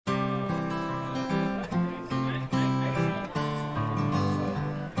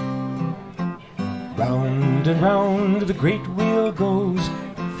Round and round the great wheel goes,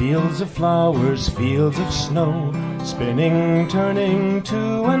 fields of flowers, fields of snow, spinning, turning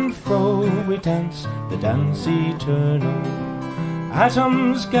to and fro, we dance the dance eternal.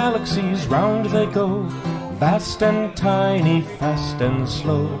 Atoms, galaxies, round they go, vast and tiny, fast and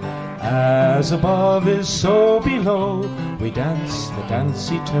slow. As above is so below, we dance the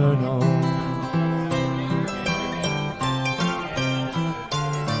dance eternal.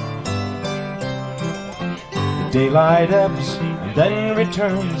 The daylight ebbs and then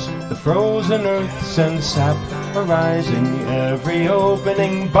returns, the frozen earth sends sap arising. Every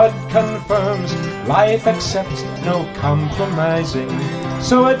opening bud confirms, life accepts no compromising.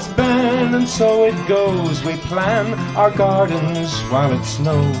 So it's been and so it goes, we plan our gardens while it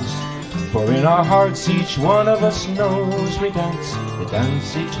snows. For in our hearts each one of us knows we dance the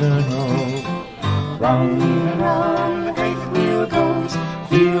dance eternal. Round and round the great wheel goes,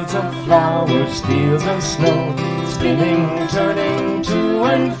 fields of flowers, fields of snow, spinning, turning to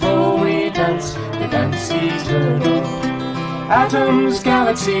and fro, we dance the dance eternal. Atoms,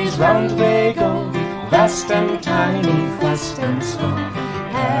 galaxies, round they go, vast and tiny, fast and slow.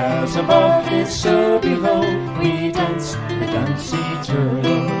 As above is so below, we dance the dance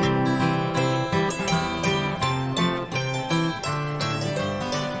eternal.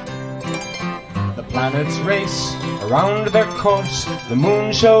 Planets race around their course, the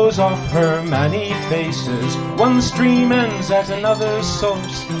moon shows off her many faces. One stream ends at another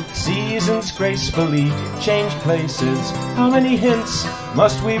source, seasons gracefully change places. How many hints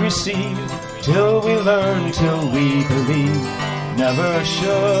must we receive, till we learn, till we believe? Never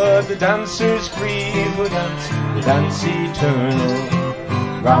should the dancers grieve who dance the dance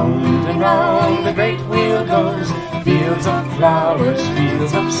eternal. Round and round the great wheel goes, fields of flowers,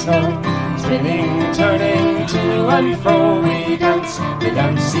 fields of snow, spinning, turning to and fro, we dance the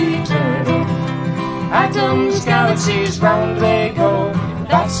dance eternal. Atoms, galaxies, round they go,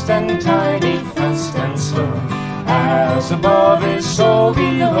 vast and tiny, fast and slow. As above is so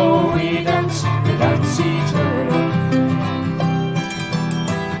below, we dance the dance eternal.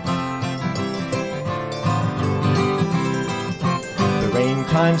 The rain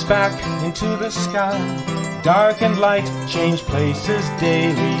climbs back into the sky, dark and light change places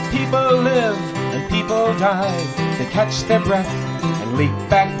daily. People live and people die, they catch their breath and leap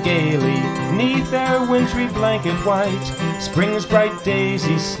back gaily. Neath their wintry blanket white, spring's bright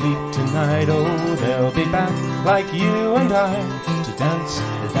daisies sleep tonight. Oh, they'll be back like you and I, to dance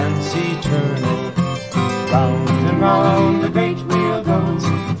the dance eternal. Round and round the great wheel goes,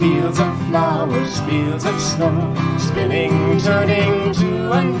 fields of flowers, fields of snow, spinning, turning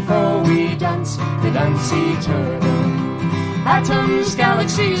to and fro, we dance the dance eternal. Atoms,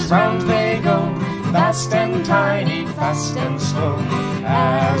 galaxies, round they go, vast and tiny, fast and slow.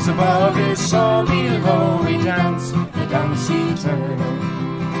 As above is so below, we dance the dance eternal.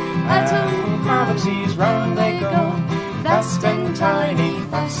 Atoms, galaxies, round they go, vast and tiny,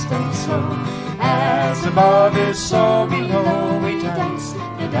 fast and slow. As above is so below, we dance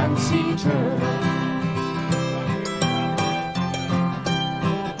the dance eternal.